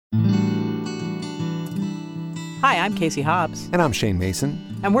Hi, I'm Casey Hobbs. And I'm Shane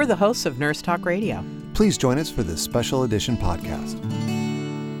Mason. And we're the hosts of Nurse Talk Radio. Please join us for this special edition podcast.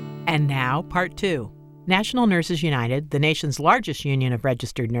 And now, part two. National Nurses United, the nation's largest union of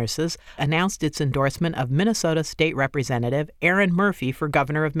registered nurses, announced its endorsement of Minnesota State Representative Erin Murphy for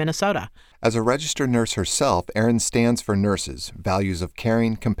governor of Minnesota. As a registered nurse herself, Erin stands for nurses, values of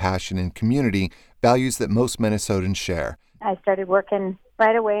caring, compassion, and community, values that most Minnesotans share. I started working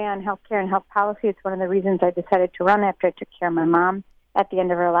right away on healthcare and health policy. It's one of the reasons I decided to run after I took care of my mom at the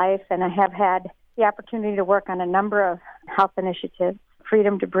end of her life. And I have had the opportunity to work on a number of health initiatives,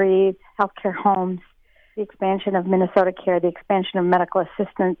 Freedom to Breathe, healthcare homes, the expansion of Minnesota Care, the expansion of medical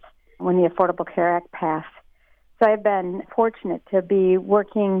assistance when the Affordable Care Act passed. So I've been fortunate to be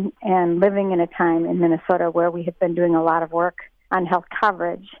working and living in a time in Minnesota where we have been doing a lot of work on health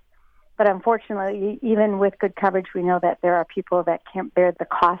coverage. But unfortunately, even with good coverage, we know that there are people that can't bear the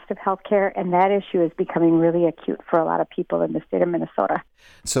cost of health care, and that issue is becoming really acute for a lot of people in the state of Minnesota.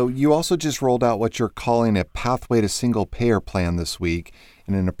 So you also just rolled out what you're calling a Pathway to Single Payer plan this week.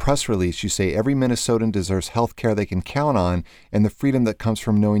 And in a press release, you say every Minnesotan deserves health care they can count on and the freedom that comes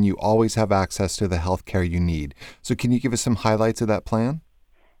from knowing you always have access to the health care you need. So can you give us some highlights of that plan?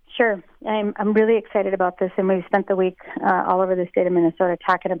 Sure. I'm really excited about this, and we've spent the week all over the state of Minnesota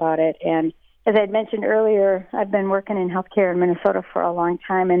talking about it. And as I had mentioned earlier, I've been working in healthcare in Minnesota for a long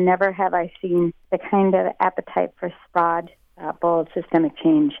time, and never have I seen the kind of appetite for broad, bold, systemic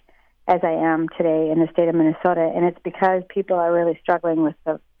change as I am today in the state of Minnesota. And it's because people are really struggling with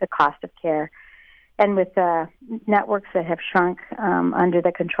the cost of care and with networks that have shrunk under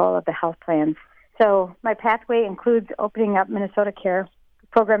the control of the health plans. So my pathway includes opening up Minnesota Care,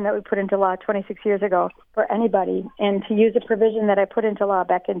 program that we put into law 26 years ago for anybody, and to use a provision that I put into law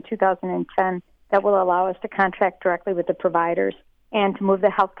back in 2010 that will allow us to contract directly with the providers and to move the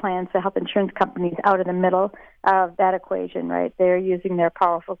health plans, the health insurance companies out of the middle of that equation, right? They're using their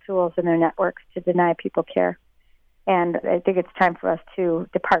powerful tools and their networks to deny people care. And I think it's time for us to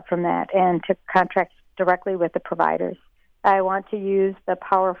depart from that and to contract directly with the providers. I want to use the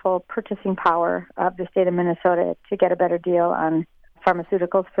powerful purchasing power of the state of Minnesota to get a better deal on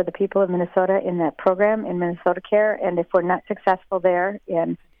pharmaceuticals for the people of Minnesota in that program, in Minnesota Care. And if we're not successful there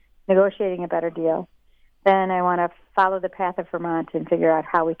in negotiating a better deal, then I want to follow the path of Vermont and figure out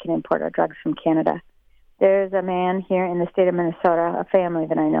how we can import our drugs from Canada. There's a man here in the state of Minnesota, a family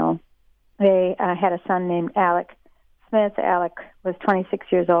that I know. They had a son named Alec Smith. Alec was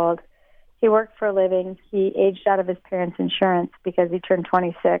 26 years old. He worked for a living. He aged out of his parents' insurance because he turned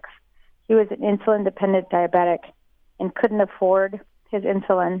 26. He was an insulin-dependent diabetic and couldn't afford his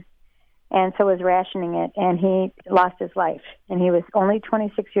insulin, and so was rationing it, and he lost his life. And he was only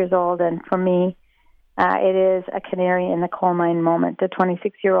 26 years old, and for me, it is a canary in the coal mine moment. The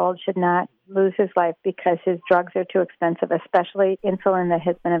 26-year-old should not lose his life because his drugs are too expensive, especially insulin that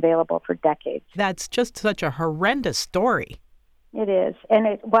has been available for decades. That's just such a horrendous story. It is, and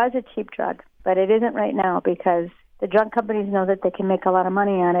it was a cheap drug, but it isn't right now because the drug companies know that they can make a lot of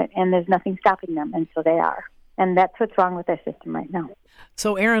money on it, and there's nothing stopping them, and so they are. And that's what's wrong with our system right now.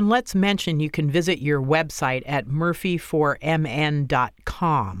 So, Erin, let's mention you can visit your website at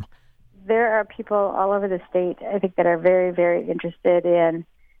murphy4mn.com. There are people all over the state, I think, that are very, very interested in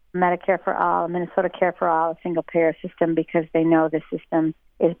Medicare for All, Minnesota Care for All, a single-payer system, because they know the system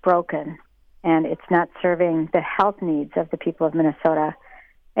is broken and it's not serving the health needs of the people of Minnesota,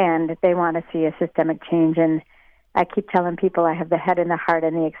 and they want to see a systemic change. And I keep telling people I have the head and the heart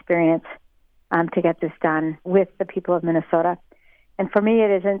and the experience to get this done with the people of Minnesota. And for me,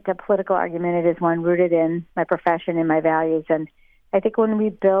 it isn't a political argument. It is one rooted in my profession and my values. And I think when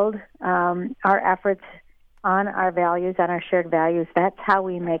we build our efforts on our values, on our shared values, that's how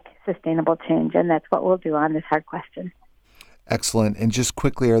we make sustainable change. And that's what we'll do on this hard question. Excellent. And just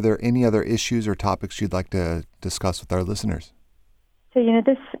quickly, are there any other issues or topics you'd like to discuss with our listeners? So,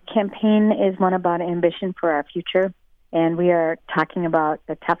 this campaign is one about ambition for our future. And we are talking about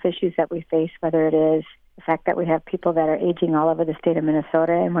the tough issues that we face, whether it is the fact that we have people that are aging all over the state of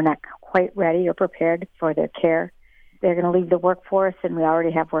Minnesota and we're not quite ready or prepared for their care. They're going to leave the workforce, and we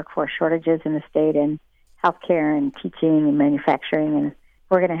already have workforce shortages in the state in healthcare and teaching and manufacturing. And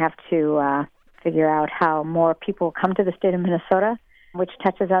we're going to have to figure out how more people come to the state of Minnesota, which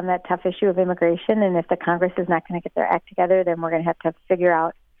touches on that tough issue of immigration. And if the Congress is not going to get their act together, then we're going to have to figure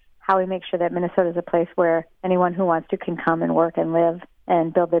out how we make sure that Minnesota is a place where anyone who wants to can come and work and live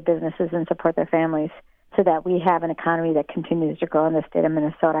and build their businesses and support their families, so that we have an economy that continues to grow in the state of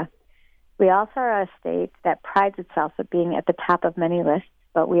Minnesota. We also are a state that prides itself at being at the top of many lists,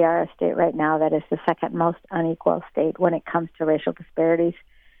 but we are a state right now that is the second most unequal state when it comes to racial disparities.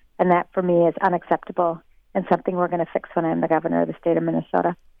 And that, for me, is unacceptable. and something we're going to fix when I'm the governor of the state of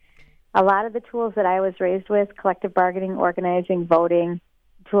Minnesota. A lot of the tools that I was raised with, collective bargaining, organizing, voting,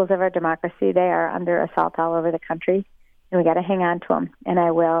 tools of our democracy, they are under assault all over the country, and we got to hang on to them, and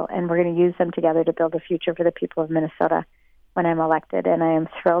I will, and we're going to use them together to build a future for the people of Minnesota when I'm elected, and I am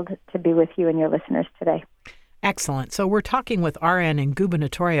thrilled to be with you and your listeners today. Excellent. So we're talking with RN and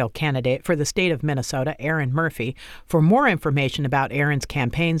gubernatorial candidate for the state of Minnesota, Erin Murphy. For more information about Erin's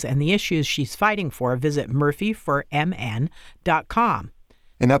campaigns and the issues she's fighting for, visit murphyformn.com.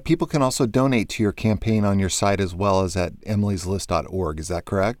 And now people can also donate to your campaign on your site as well as at emilyslist.org. Is that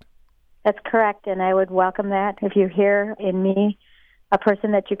correct? That's correct, and I would welcome that. If you hear in me a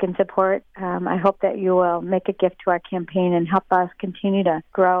person that you can support, I hope that you will make a gift to our campaign and help us continue to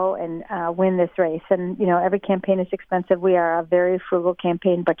grow and win this race. And, you know, every campaign is expensive. We are a very frugal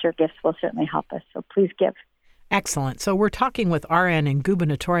campaign, but your gifts will certainly help us. So please give. Excellent. So we're talking with RN and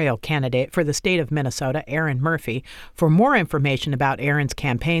gubernatorial candidate for the state of Minnesota, Erin Murphy. For more information about Erin's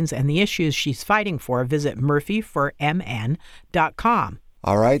campaigns and the issues she's fighting for, visit murphyformn.com.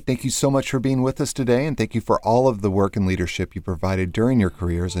 All right. Thank you so much for being with us today, and thank you for all of the work and leadership you provided during your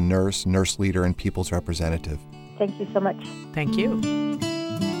career as a nurse, nurse leader, and people's representative. Thank you so much. Thank you.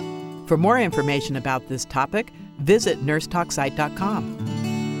 For more information about this topic, visit nursetalksite.com.